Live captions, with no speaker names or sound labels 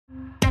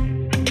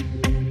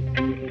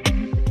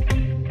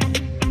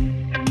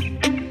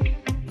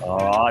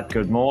right,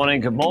 good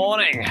morning.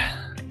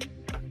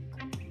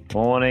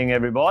 Morning,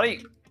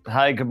 everybody.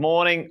 Hey, good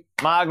morning,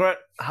 Margaret,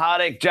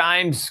 Hardick,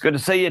 James. Good to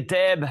see you,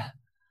 Deb.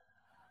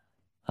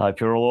 Hope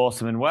you're all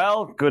awesome and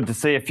well. Good to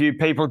see a few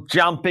people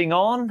jumping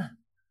on.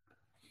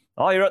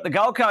 Oh, you're at the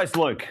Gold Coast,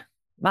 Luke.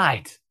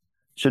 Mate,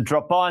 should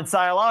drop by and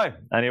say hello.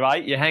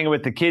 Anyway, you're hanging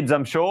with the kids,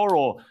 I'm sure,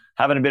 or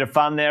having a bit of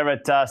fun there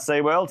at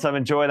SeaWorld, so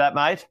enjoy that,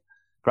 mate.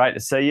 Great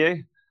to see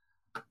you.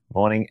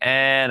 Morning,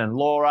 Anne and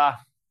Laura.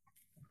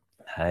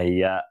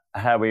 Hey,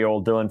 how are we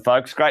all doing,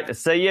 folks? Great to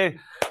see you.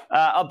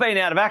 I've been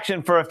out of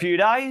action for a few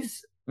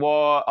days.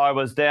 Well, I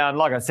was down,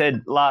 like I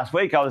said last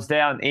week, I was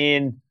down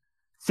in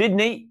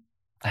Sydney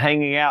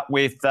hanging out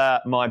with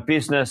my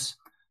business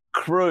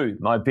crew,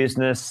 my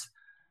business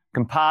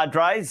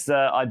compadres.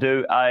 I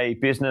do a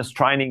business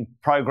training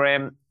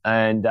program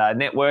and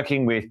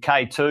networking with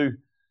K2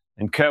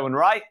 and Kerwin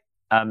Ray.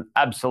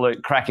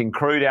 Absolute cracking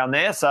crew down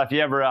there. So if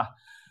you ever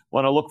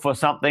want to look for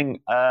something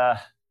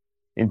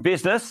in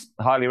business,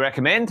 highly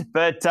recommend.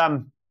 But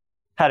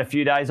had a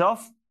few days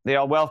off, the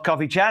old Wealth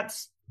Coffee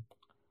Chats,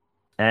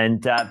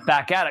 and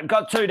back at it.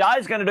 Got 2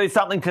 days, going to do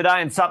something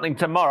today and something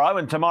tomorrow.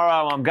 And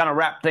tomorrow I'm going to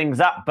wrap things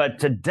up. But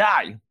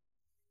today,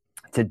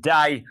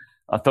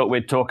 I thought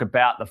we'd talk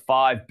about the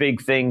 5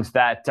 big things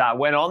that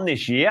went on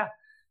this year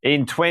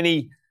in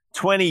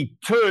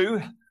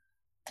 2022.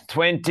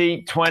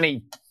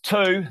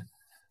 2022.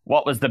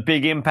 What was the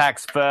big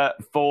impacts for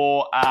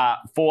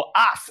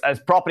us as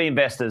property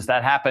investors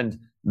that happened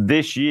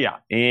this year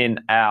in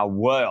our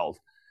world?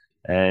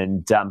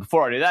 And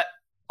before I do that,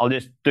 I'll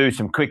just do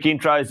some quick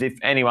intros. If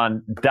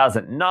anyone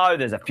doesn't know,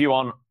 there's a few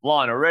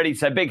online already.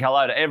 So big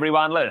hello to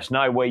everyone. Let us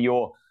know where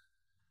you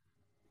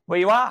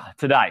are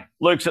today.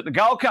 Luke's at the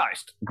Gold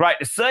Coast. Great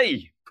to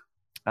see.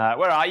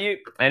 Where are you?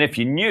 And if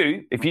you're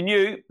new,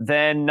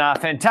 then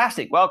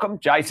fantastic. Welcome.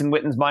 Jason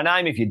Witten's my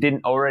name. If you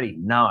didn't already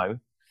know,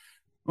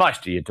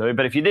 most of you do,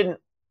 but if you didn't,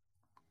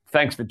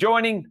 thanks for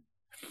joining.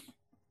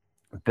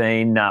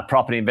 Been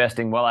property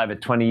investing well over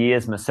 20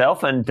 years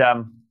myself, and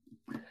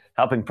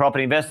helping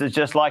property investors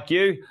just like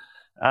you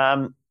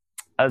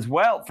as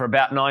well for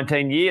about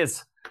 19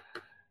 years.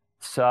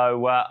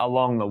 So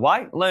along the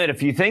way, learned a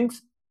few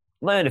things.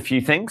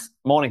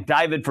 Morning,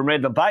 David from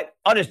Redland Bay.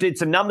 I just did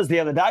some numbers the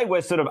other day.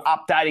 We're sort of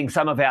updating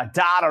some of our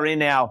data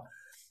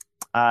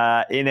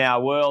in our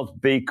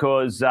world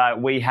because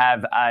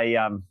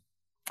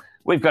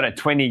we've got a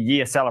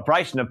 20-year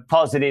celebration of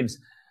positives.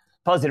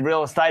 Positive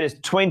Real Estate is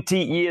 20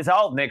 years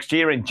old next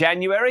year in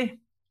January.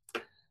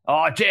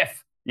 Oh,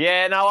 Jeff.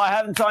 Yeah, no, I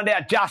haven't signed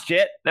out just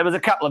yet. There was a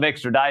couple of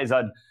extra days.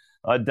 I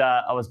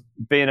was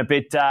being a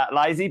bit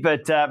lazy,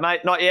 but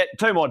mate, not yet.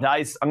 2 more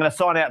days. I'm going to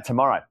sign out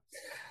tomorrow.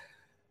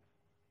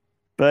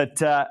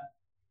 But I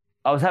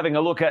was having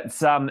a look at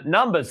some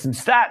numbers, some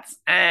stats,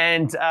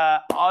 and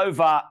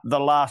over the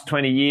last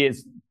 20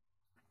 years,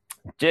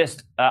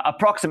 just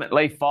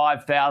approximately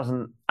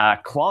 5,000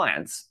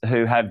 clients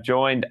who have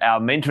joined our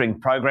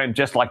mentoring program,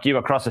 just like you,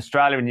 across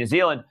Australia and New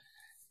Zealand.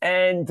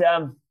 And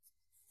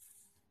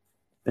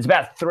there's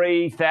about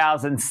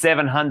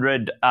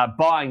 3,700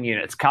 buying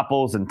units,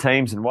 couples and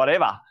teams and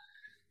whatever.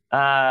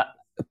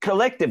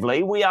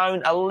 Collectively, we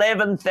own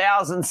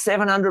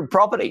 11,700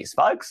 properties,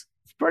 folks.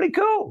 It's pretty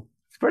cool.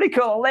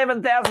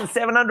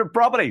 11,700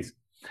 properties.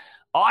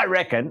 I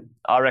reckon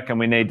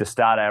we need to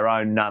start our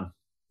own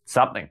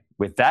something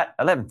with that.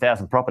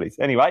 11,000 properties.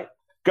 Anyway,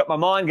 got my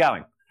mind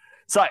going.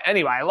 So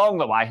anyway, along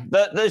the way,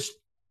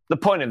 the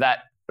point of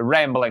that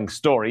rambling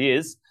story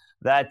is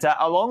that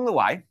along the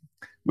way,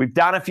 we've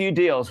done a few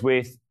deals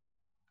with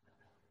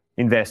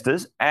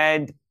investors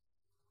and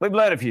we've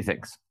learned a few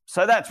things.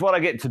 So that's what I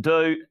get to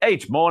do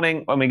each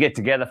morning when we get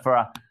together for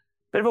a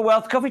bit of a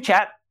Wealth Coffee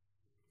Chat.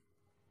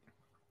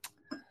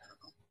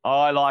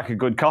 I like a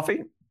good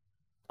coffee.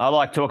 I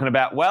like talking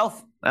about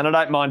wealth, and I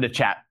don't mind a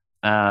chat.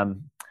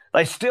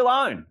 They still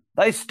own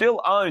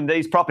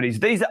these properties.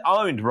 These are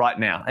owned right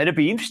now. It'd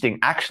be interesting,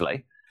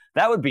 actually.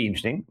 That would be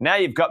interesting. Now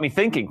you've got me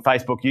thinking,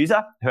 Facebook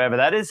user, whoever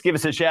that is. Give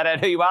us a shout out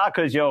who you are,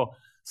 because you're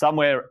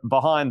somewhere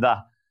behind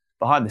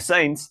the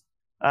scenes.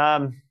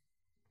 Yeah,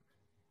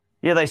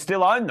 they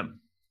still own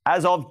them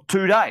as of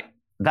today.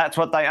 That's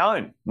what they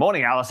own.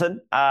 Morning, Alison.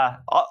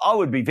 I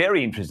would be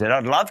very interested.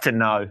 I'd love to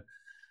know.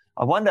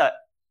 I wonder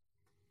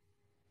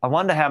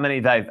how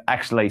many they've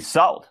actually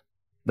sold.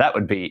 That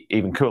would be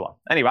even cooler.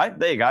 Anyway,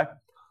 there you go.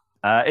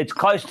 It's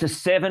close to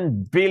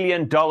 $7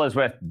 billion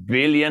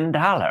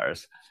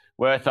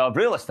worth of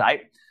real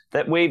estate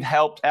that we've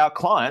helped our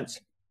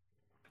clients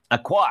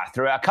acquire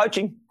through our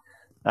coaching.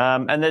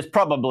 And there's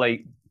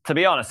probably, to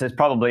be honest, there's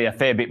probably a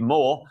fair bit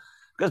more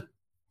because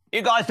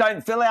you guys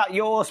don't fill out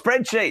your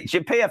spreadsheets,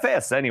 your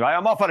PFS. Anyway,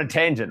 I'm off on a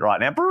tangent right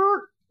now.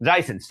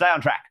 Jason, stay on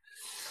track.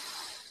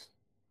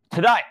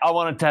 Today, I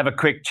wanted to have a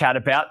quick chat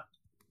about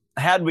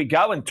how did we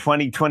go in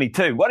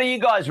 2022? What do you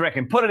guys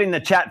reckon? Put it in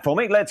the chat for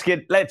me. Let's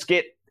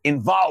get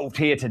involved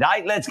here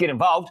today. Let's get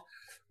involved.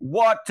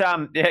 What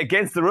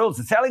against the rules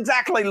to sell?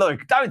 Exactly,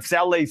 Luke. Don't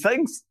sell these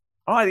things.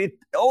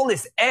 All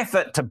this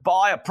effort to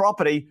buy a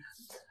property,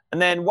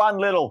 and then one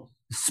little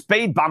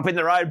speed bump in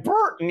the road,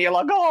 and you're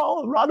like,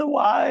 oh, run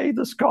away,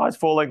 the sky's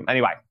falling.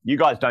 Anyway, you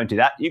guys don't do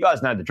that. You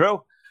guys know the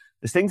drill.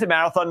 This thing's a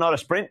marathon, not a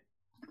sprint.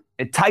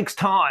 It takes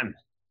time.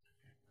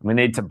 We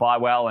need to buy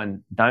well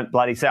and don't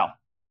bloody sell.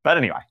 But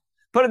anyway,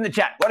 put it in the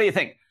chat. What do you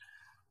think?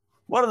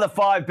 What are the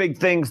 5 big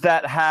things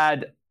that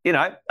had,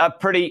 a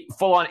pretty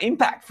full-on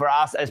impact for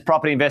us as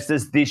property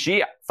investors this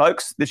year,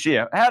 folks? This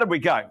year, how did we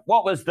go?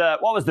 What was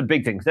the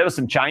big things? There were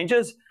some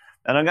changes,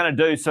 and I'm going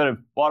to do sort of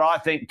what I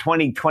think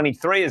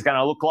 2023 is going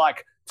to look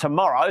like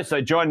tomorrow. So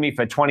join me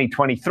for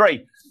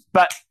 2023.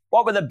 But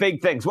what were the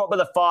big things? What were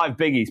the 5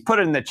 biggies? Put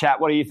it in the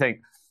chat. What do you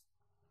think?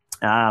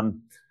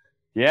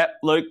 Yeah,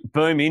 Luke,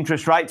 boom,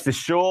 interest rates for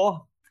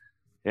sure.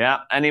 Yeah,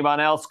 anyone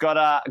else got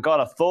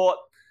a thought?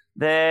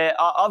 There,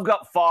 I've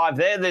got 5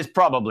 there. There's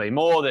probably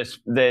more. There's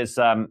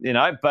but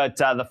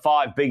the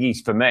 5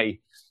 biggies for me: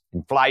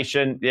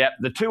 inflation. Yep,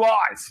 the 2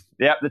 I's.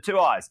 Yep, the 2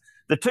 I's.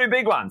 The 2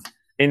 big ones: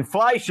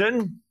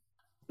 inflation.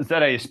 Is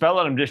that how you spell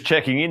it? I'm just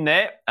checking in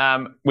there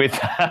with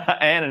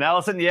Anne and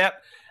Alison. Yep,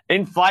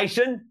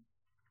 inflation.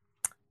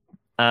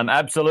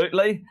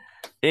 Absolutely.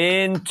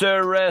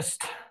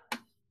 Interest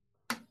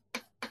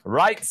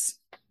rates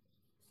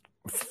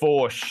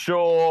for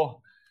sure.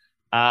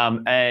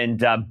 And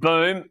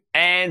boom,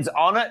 Anne's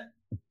on it.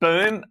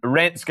 Boom,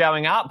 rents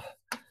going up.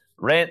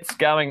 Rents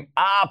going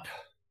up.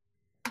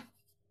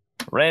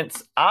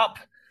 Rents up.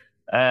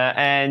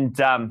 And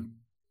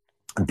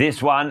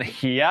this one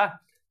here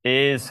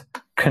is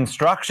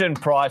construction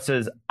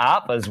prices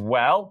up as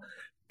well.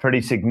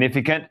 Pretty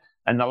significant.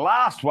 And the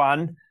last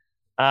one,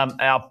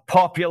 our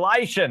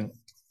population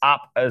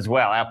up as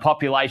well. Our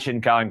population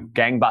going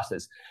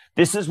gangbusters.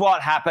 This is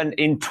what happened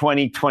in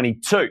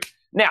 2022.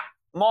 Now,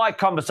 my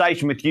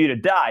conversation with you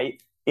today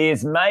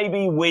is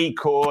maybe we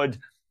could,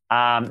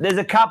 there's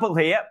a couple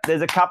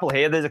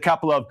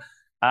of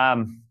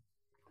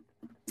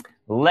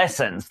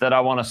lessons that I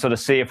want to sort of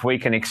see if we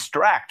can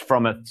extract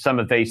from some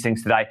of these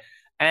things today.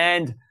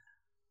 And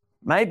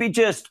maybe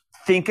just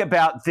think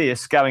about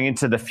this going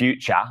into the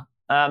future.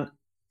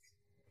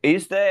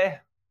 Is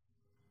there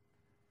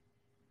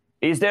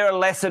a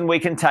lesson we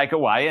can take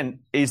away, and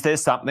is there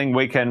something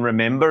we can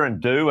remember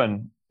and do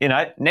and,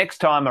 next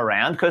time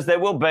around? Because there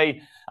will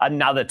be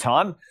another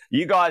time.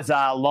 You guys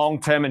are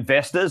long-term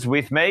investors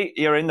with me.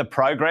 You're in the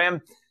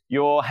program.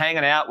 You're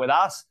hanging out with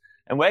us.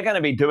 And we're going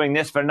to be doing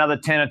this for another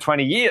 10 or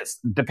 20 years,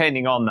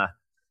 depending on the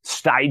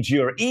stage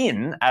you're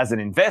in as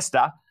an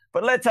investor.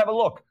 But let's have a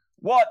look.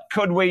 What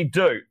could we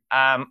do?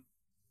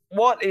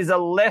 What is a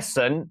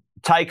lesson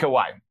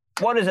takeaway?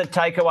 What is a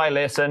takeaway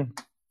lesson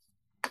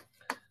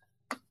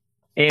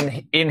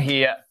in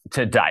here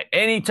today?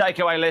 Any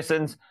takeaway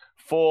lessons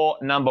for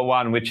number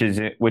 1, which is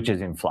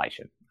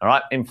inflation? All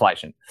right,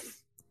 inflation.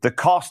 The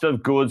cost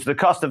of goods, the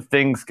cost of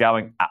things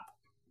going up.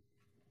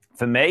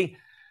 For me,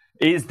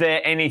 is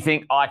there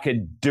anything I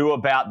could do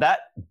about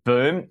that?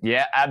 Boom.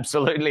 Yeah,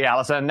 absolutely,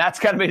 Alison. And that's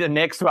going to be the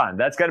next one.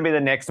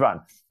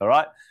 All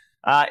right.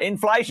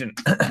 Inflation.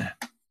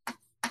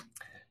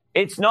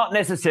 It's not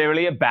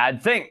necessarily a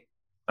bad thing.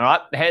 All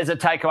right. Here's a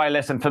takeaway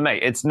lesson for me.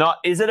 It's not,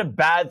 is it a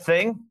bad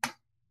thing?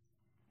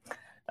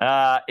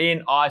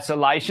 In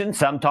isolation,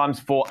 sometimes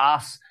for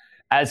us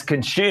as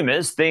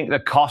consumers, think the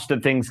cost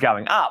of things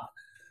going up.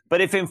 But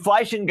if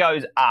inflation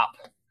goes up,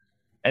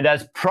 and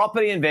as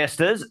property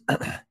investors,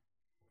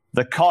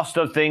 the cost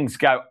of things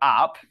go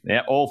up,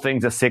 all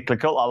things are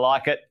cyclical. I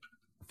like it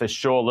for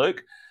sure,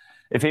 Luke.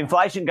 If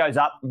inflation goes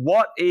up,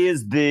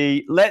 let's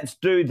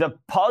do the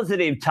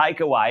positive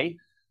takeaway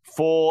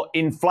for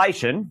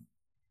inflation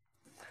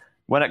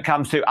when it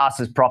comes to us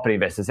as property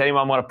investors.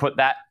 Anyone want to put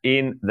that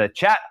in the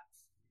chat?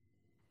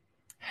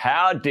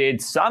 How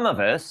did some of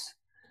us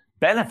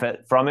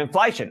benefit from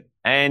inflation?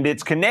 And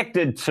it's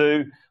connected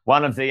to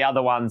one of the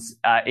other ones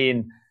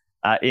in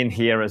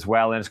here as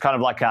well. And it's kind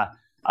of like a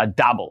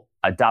double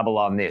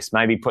on this.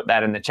 Maybe put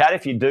that in the chat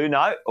if you do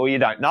know or you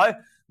don't know.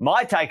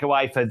 My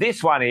takeaway for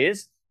this one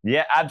is,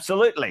 yeah,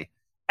 absolutely.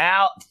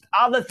 Our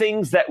other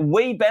things that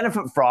we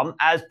benefit from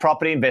as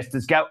property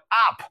investors go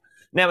up.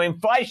 Now,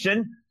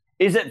 inflation,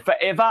 is it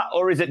forever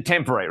or is it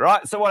temporary,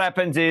 right? So what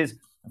happens is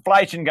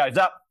inflation goes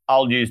up.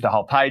 I'll use the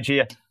whole page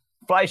here.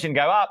 Inflation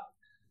go up.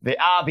 The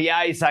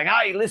RBA is saying,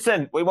 hey,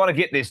 listen, we want to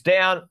get this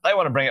down. They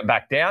want to bring it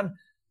back down.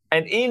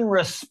 And in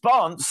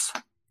response,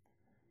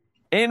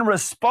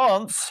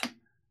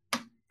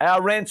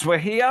 our rents were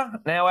here.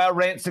 Now our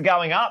rents are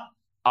going up.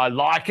 I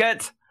like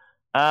it.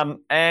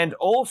 And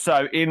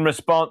also in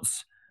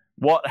response,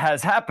 what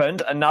has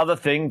happened, another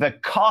thing, the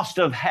cost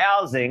of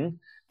housing,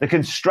 the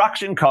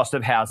construction cost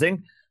of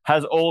housing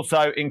has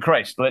also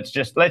increased. Let's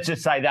just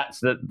say that's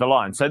the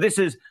line. So this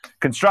is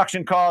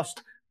construction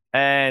cost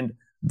and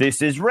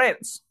this is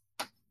rents.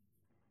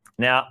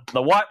 Now,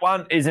 the white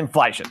one is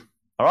inflation.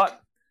 All right?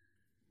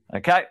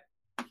 Okay.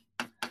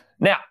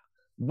 Now,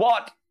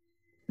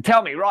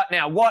 tell me right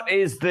now, what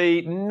is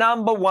the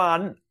number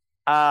one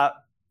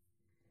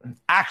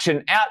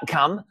action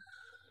outcome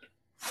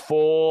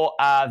for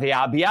the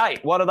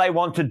RBA? What do they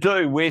want to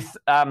do with,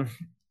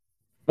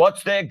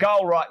 what's their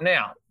goal right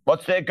now?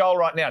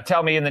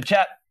 Tell me in the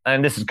chat.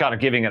 and this is kind of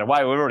giving it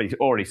away. We've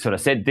already sort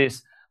of said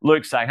this.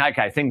 Luke's saying,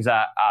 okay, things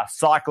are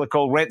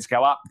cyclical. Rents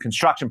go up,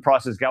 construction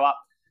prices go up.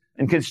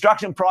 And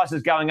construction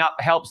prices going up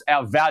helps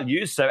our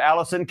values. So,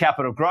 Alison,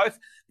 capital growth,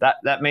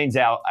 that means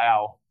our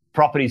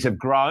properties have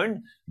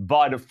grown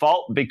by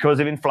default because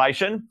of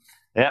inflation.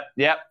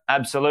 Yep,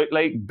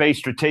 absolutely. Be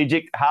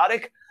strategic,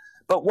 Hardick.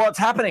 But what's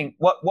happening?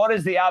 What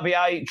is the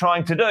RBA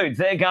trying to do?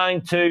 They're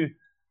going to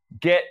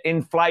get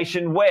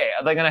inflation where?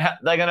 Are they going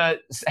to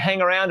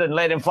hang around and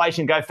let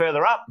inflation go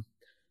further up?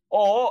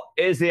 Or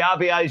is the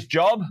RBA's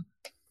job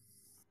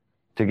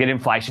to get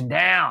inflation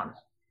down?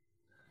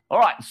 All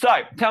right, so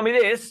tell me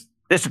this.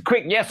 This is a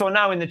quick yes or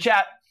no in the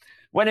chat.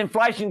 When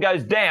inflation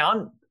goes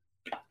down,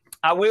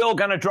 are we all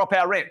going to drop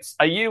our rents?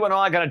 Are you and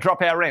I going to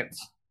drop our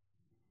rents?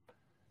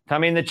 Tell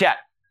me in the chat.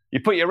 You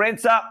put your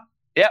rents up?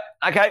 Yep,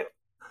 okay.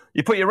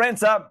 You put your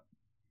rents up.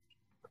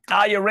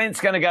 Are your rents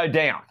going to go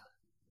down?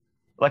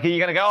 Like, are you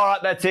going to go, all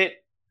right, that's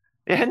it?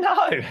 Yeah,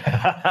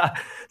 no.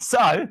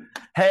 So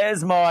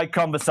here's my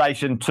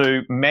conversation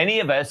to many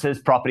of us as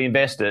property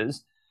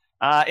investors.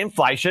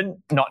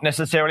 Inflation, not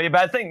necessarily a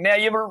bad thing. Now,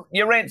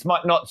 your rents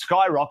might not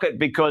skyrocket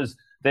because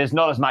there's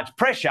not as much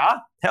pressure.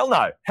 Hell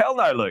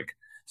no, Luke.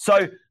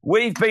 So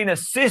we've been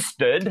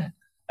assisted,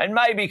 and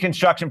maybe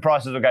construction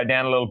prices will go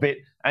down a little bit,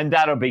 and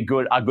that'll be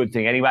a good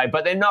thing anyway.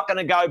 But they're not going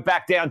to go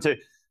back down to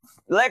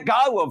let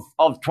go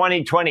of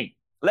 2020.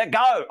 Let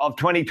go of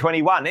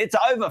 2021. It's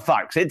over,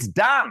 folks. It's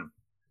done.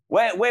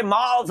 We're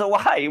miles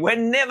away. We're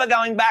never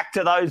going back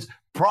to those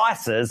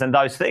prices and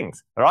those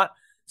things, all right?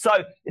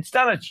 So it's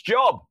done its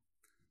job.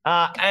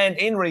 And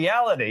in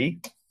reality,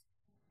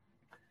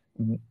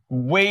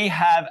 we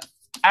have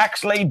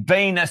actually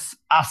been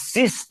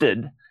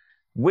assisted.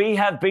 We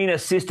have been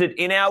assisted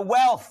in our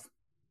wealth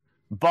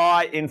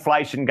by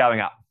inflation going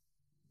up.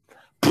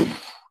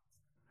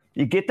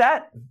 You get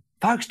that?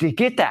 Folks, do you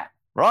get that?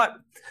 Right?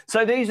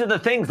 So these are the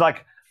things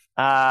like,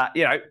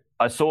 I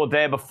saw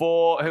there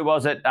before, who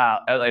was it?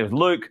 It was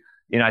Luke.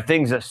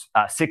 Things are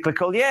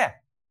cyclical. Yeah,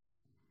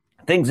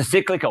 things are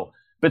cyclical.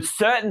 But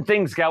certain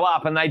things go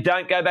up and they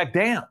don't go back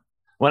down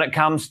when it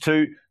comes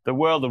to the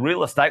world of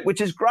real estate, which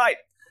is great.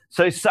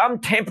 So some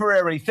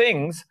temporary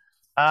things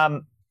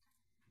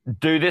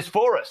do this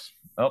for us.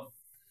 Oh,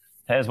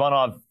 here's one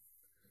I've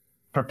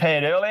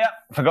prepared earlier.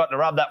 Forgot to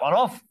rub that one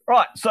off.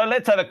 Right, so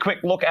let's have a quick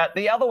look at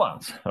the other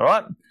ones, all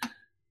right?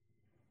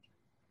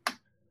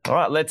 All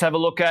right, let's have a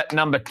look at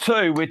number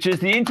 2, which is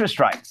the interest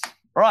rates.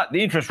 All right,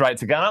 the interest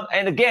rates are going up.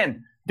 And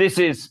again, this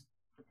is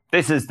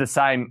the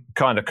same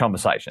kind of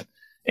conversation.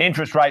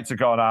 Interest rates have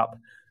gone up.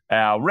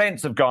 Our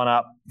rents have gone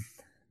up.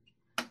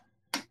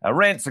 Our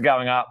rents are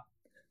going up.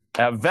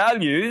 Our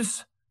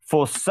values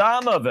for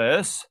some of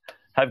us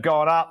have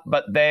gone up,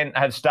 but then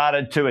have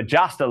started to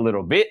adjust a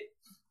little bit,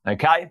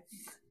 okay?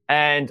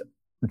 And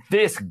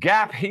this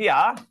gap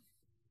here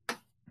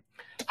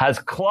has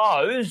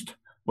closed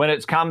when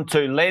it's come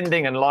to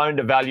lending and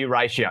loan-to-value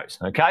ratios,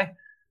 okay?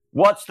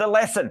 What's the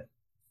lesson?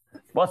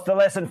 What's the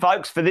lesson,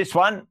 folks, for this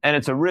one? And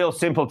it's a real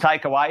simple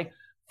takeaway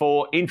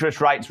for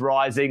interest rates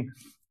rising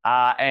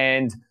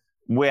and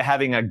we're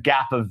having a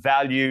gap of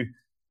value,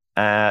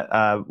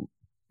 loan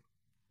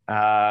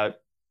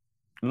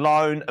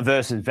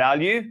versus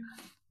value.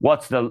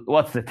 What's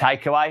the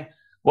takeaway?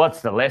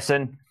 What's the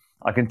lesson?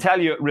 I can tell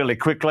you it really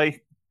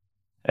quickly.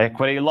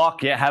 Equity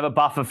lock, yeah, have a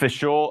buffer for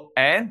sure.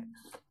 And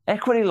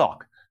equity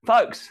lock,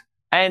 folks.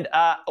 And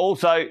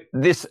also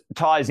this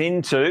ties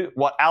into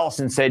what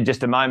Alison said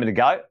just a moment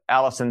ago.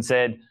 Alison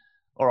said,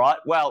 all right,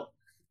 well,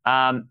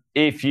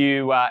 if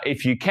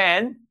you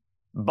can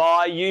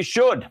buy, you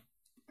should.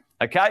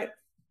 Okay?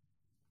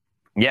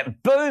 Yeah,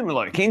 boom,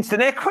 Luke.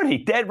 Instant equity.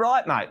 Dead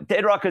right, mate.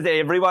 Dead right, because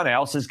everyone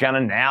else is going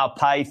to now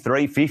pay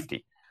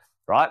 $350,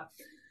 right?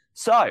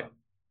 So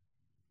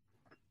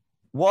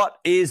what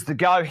is the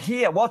go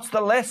here? What's the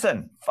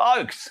lesson?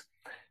 Folks,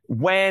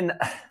 when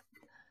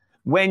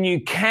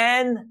you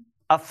can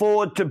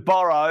afford to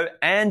borrow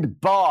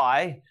and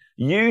buy,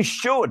 you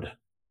should.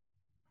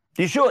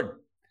 You should.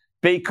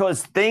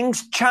 Because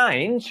things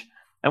change,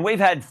 and we've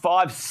had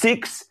 5,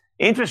 6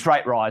 interest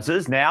rate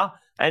rises now,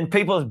 and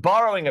people's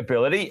borrowing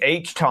ability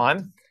each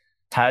time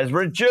has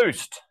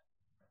reduced.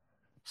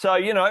 So,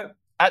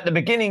 at the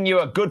beginning you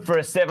were good for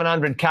a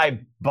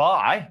 $700K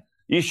buy,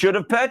 you should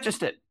have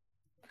purchased it.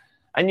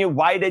 And you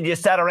waited, you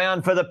sat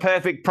around for the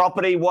perfect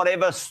property,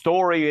 whatever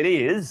story it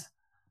is.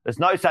 There's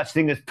no such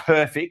thing as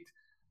perfect.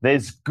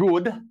 There's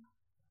good.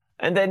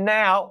 And then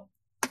now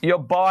your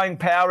buying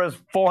power is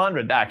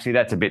 400. Actually,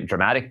 that's a bit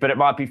dramatic, but it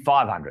might be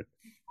 500.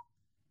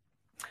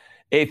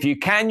 If you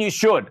can, you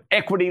should.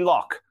 Equity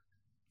lock.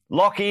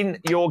 Lock in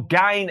your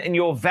gain and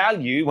your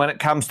value when it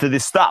comes to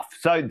this stuff.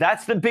 So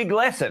that's the big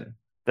lesson.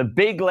 The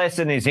big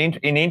lesson is in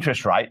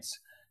interest rates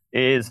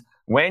is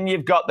when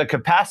you've got the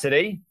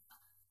capacity,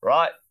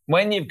 right?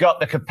 When you've got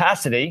the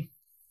capacity,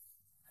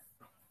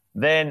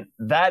 then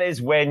that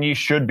is when you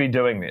should be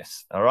doing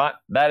this, all right?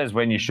 That is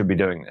when you should be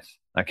doing this,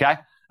 okay,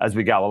 as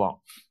we go along.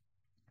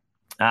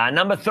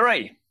 Number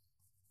three.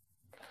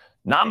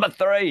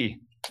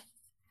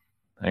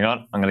 Hang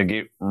on, I'm going to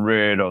get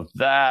rid of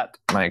that,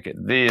 make it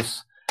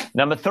this.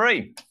 Number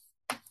 3,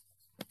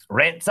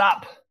 rents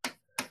up.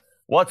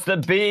 What's the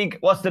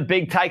big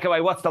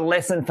takeaway? What's the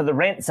lesson for the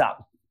rents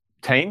up,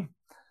 team?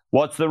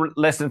 What's the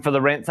lesson for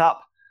the rents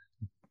up?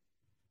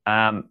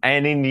 And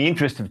in the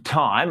interest of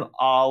time,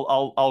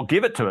 I'll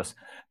give it to us.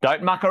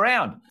 Don't muck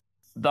around.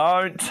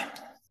 Don't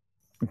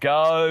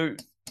go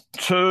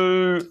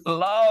too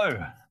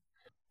low.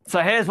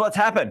 So here's what's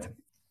happened.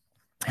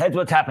 Here's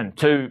what's happened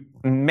to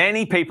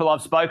many people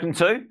I've spoken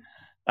to,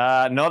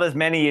 not as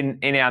many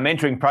in our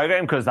mentoring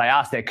program because they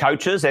asked their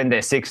coaches and their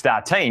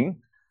 6-star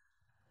team.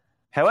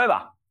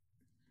 However,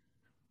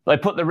 they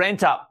put the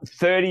rent up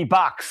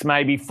 $30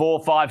 maybe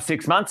 4, 5,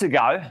 6 months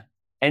ago,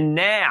 and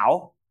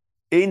now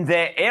in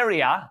their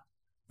area,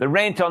 the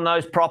rent on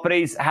those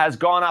properties has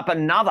gone up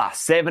another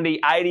 $70,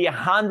 $80,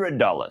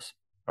 $100.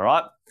 All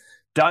right?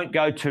 Don't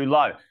go too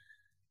low.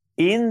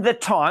 In the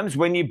times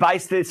when you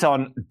base this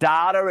on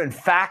data and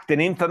fact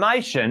and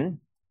information,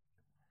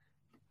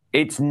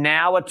 it's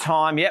now a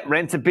time,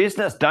 rent's a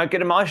business. Don't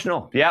get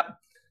emotional. Yep.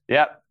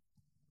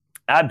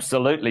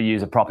 Absolutely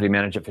use a property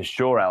manager for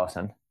sure,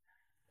 Alison.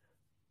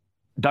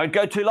 Don't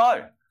go too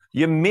low.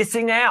 You're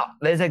missing out.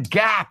 There's a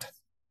gap,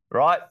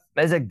 right?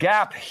 There's a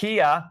gap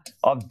here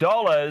of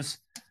dollars.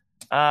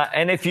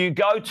 And if you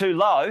go too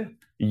low,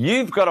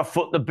 you've got to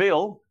foot the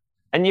bill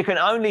and you can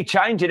only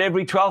change it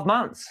every 12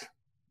 months.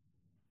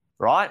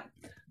 Right?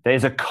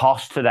 There's a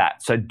cost to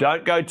that. So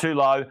don't go too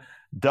low.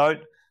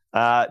 Don't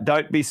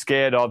be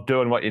scared of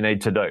doing what you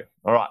need to do.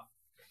 All right.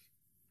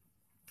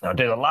 I'll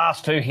do the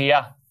last 2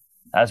 here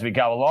as we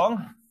go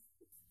along,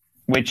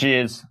 which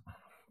is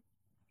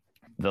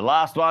the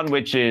last one,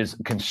 which is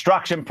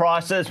construction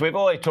prices. We've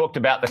already talked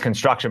about the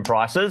construction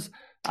prices.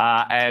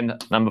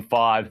 And number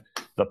 5,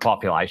 the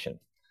population.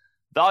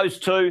 Those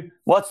 2,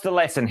 what's the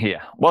lesson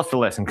here? What's the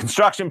lesson?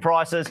 Construction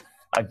prices,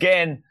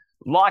 again,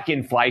 like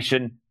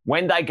inflation,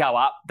 when they go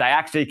up, they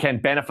actually can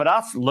benefit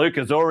us. Luke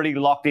has already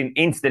locked in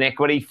instant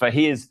equity for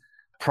his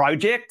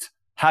project.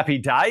 Happy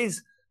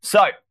days.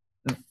 So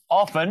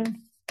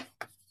often,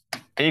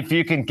 if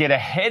you can get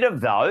ahead of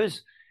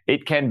those,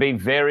 it can be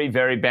very,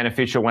 very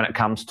beneficial when it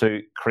comes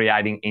to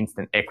creating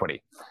instant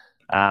equity.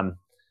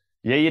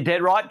 You're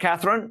dead right,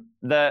 Catherine.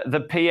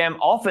 The PM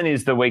often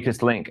is the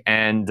weakest link,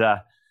 and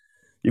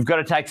you've got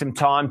to take some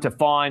time to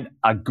find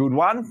a good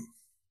one.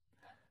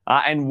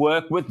 And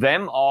work with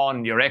them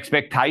on your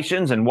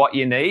expectations and what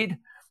you need.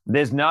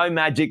 There's no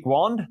magic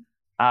wand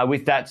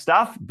with that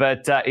stuff,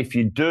 but if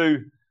you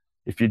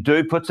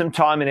do put some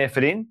time and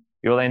effort in,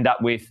 you'll end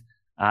up with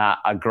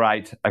a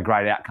great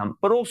outcome.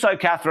 But also,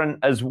 Catherine,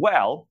 as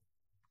well,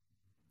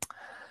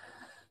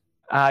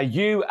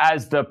 you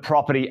as the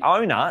property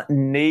owner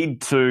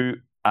need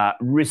to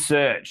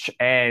research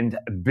and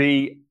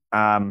be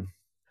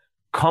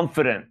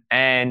confident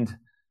and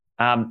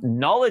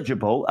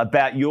knowledgeable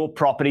about your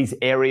property's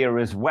area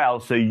as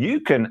well, so you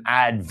can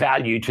add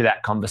value to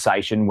that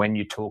conversation when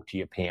you talk to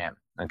your PM,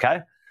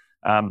 okay?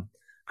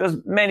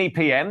 Because many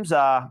PMs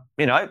are,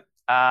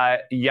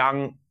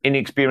 young,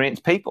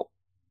 inexperienced people.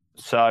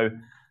 So,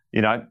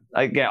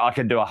 again, I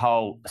could do a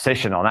whole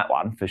session on that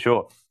one for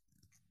sure.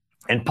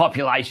 And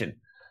population,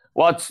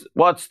 what's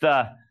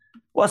the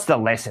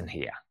lesson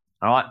here?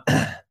 All right,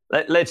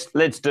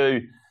 let's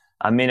do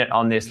a minute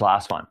on this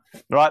last one,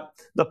 right?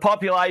 The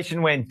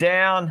population went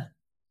down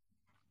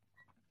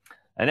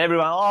and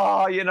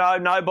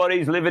everyone,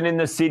 nobody's living in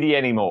the city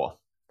anymore.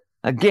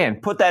 Again,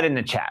 put that in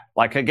the chat.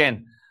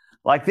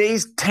 Like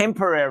these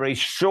temporary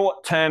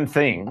short-term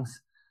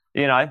things,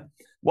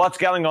 what's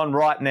going on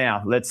right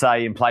now, let's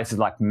say in places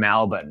like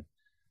Melbourne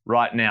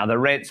right now, the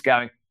rent's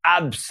going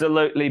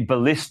absolutely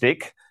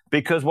ballistic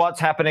because what's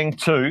happening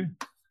to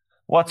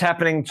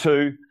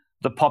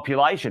the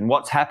population?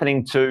 What's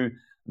happening to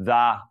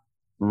the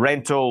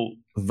rental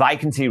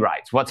vacancy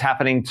rates? What's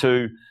happening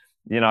to,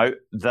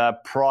 the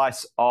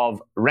price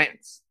of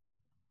rents?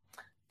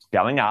 It's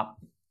going up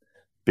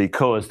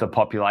because the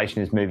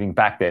population is moving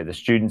back there. The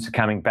students are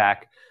coming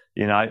back.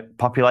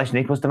 Population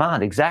equals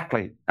demand.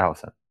 Exactly,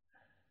 Alison.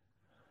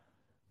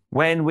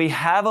 When we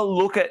have a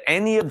look at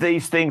any of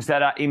these things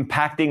that are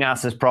impacting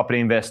us as property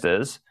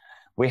investors,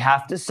 we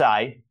have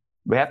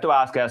to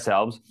ask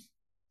ourselves,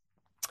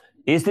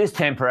 is this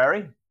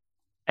temporary?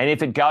 And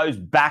if it goes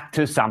back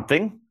to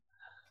something,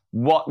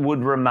 what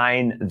would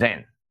remain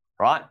then,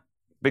 right?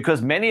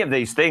 Because many of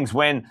these things,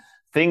 when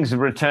things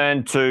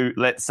return to,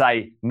 let's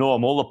say,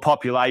 normal, the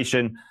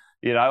population,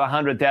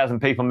 100,000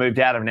 people moved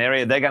out of an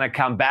area, they're going to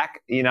come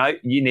back, you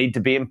need to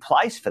be in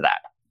place for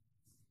that.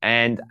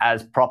 And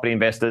as property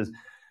investors,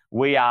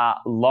 we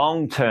are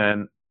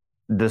long-term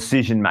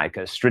decision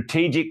makers,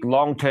 strategic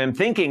long-term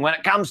thinking when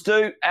it comes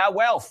to our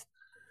wealth.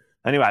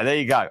 Anyway, there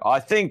you go. I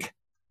think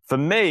for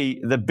me,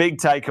 the big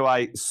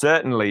takeaway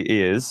certainly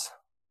is,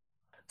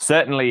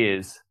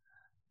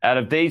 out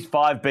of these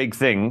 5 big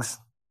things,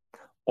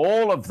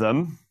 all of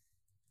them,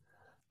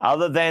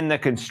 other than the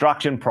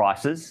construction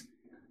prices,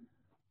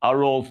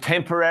 are all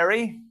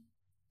temporary,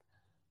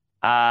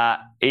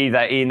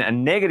 either in a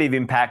negative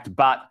impact,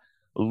 but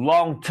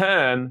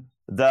long-term,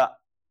 the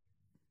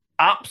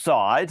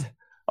upside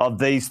of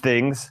these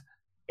things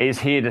is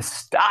here to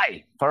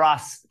stay for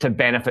us to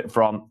benefit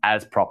from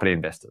as property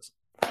investors.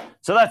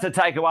 So that's a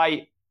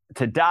takeaway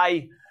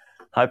today.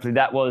 Hopefully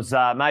that was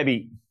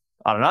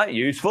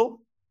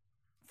useful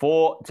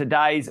for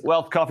today's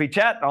Wealth Coffee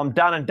Chat. I'm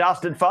done and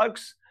dusted,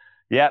 folks.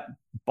 Yep,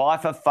 buy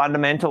for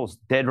fundamentals.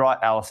 Dead right,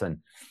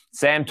 Alison.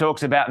 Sam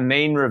talks about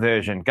mean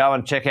reversion. Go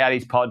and check out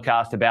his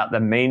podcast about the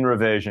mean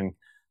reversion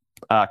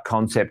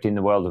concept in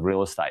the world of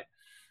real estate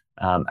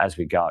as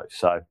we go.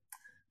 So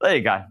there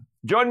you go.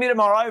 Join me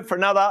tomorrow for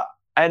another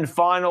and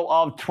final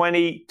of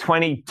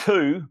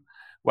 2022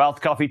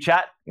 Wealth Coffee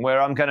Chat,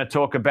 where I'm going to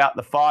talk about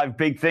the 5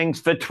 big things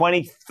for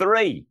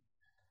 23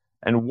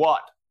 and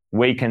what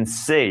we can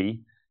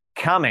see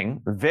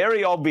coming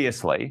very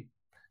obviously.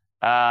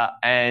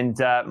 And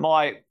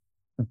my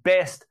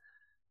best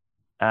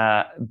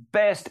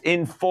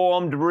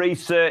informed,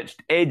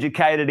 researched,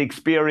 educated,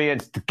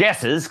 experienced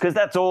guesses, because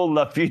that's all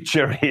the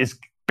future is,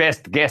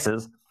 best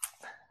guesses,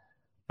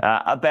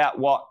 about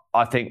what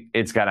I think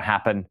it's going to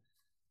happen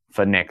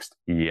for next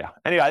year.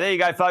 Anyway, there you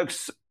go,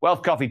 folks.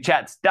 Wealth Coffee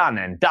Chat's done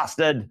and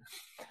dusted.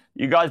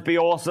 You guys be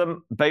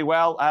awesome. Be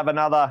well. Have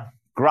another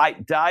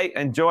great day.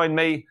 And join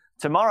me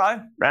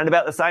tomorrow, around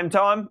about the same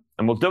time,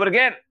 and we'll do it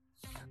again.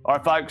 All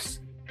right, folks.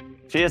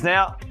 Cheers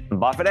now. And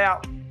bye for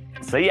now.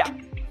 See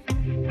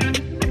ya.